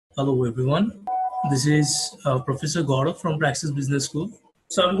Hello everyone, this is Professor Gaurav from Praxis Business School.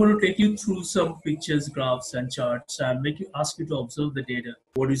 So I'm going to take you through some pictures, graphs and charts and ask you to observe the data.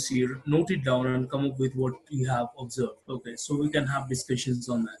 What you see, note it down and come up with what you have observed. Okay, so we can have discussions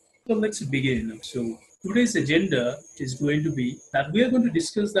on that. So let's begin. So today's agenda is going to be that we are going to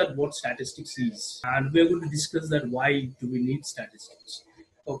discuss that what statistics is and we are going to discuss that why do we need statistics.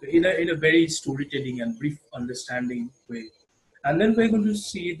 Okay, in a very storytelling and brief understanding way, and then we're going to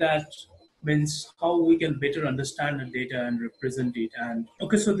see that means how we can better understand the data and represent it. And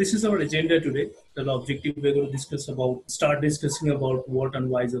okay, so this is our agenda today. The objective we're going to start discussing about what and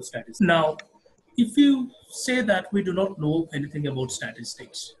whys of statistics. Now, if you say that we do not know anything about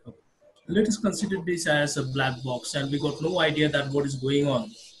statistics, okay, let us consider this as a black box and we got no idea that what is going on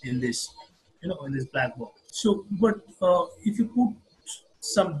in this, in this black box. So but if you put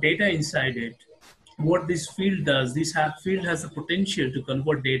some data inside it, what this field does, field has the potential to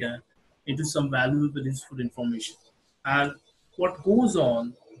convert data into some valuable useful information. And what goes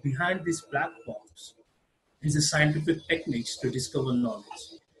on behind this black box is the scientific techniques to discover knowledge.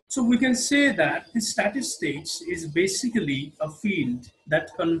 So we can say that the statistics is basically a field that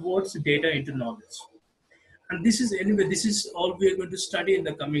converts data into knowledge. And this is all we are going to study in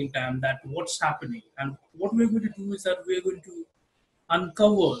the coming time, that what's happening. And what we're going to do is that we're going to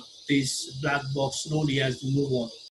uncover this black box slowly as we move on.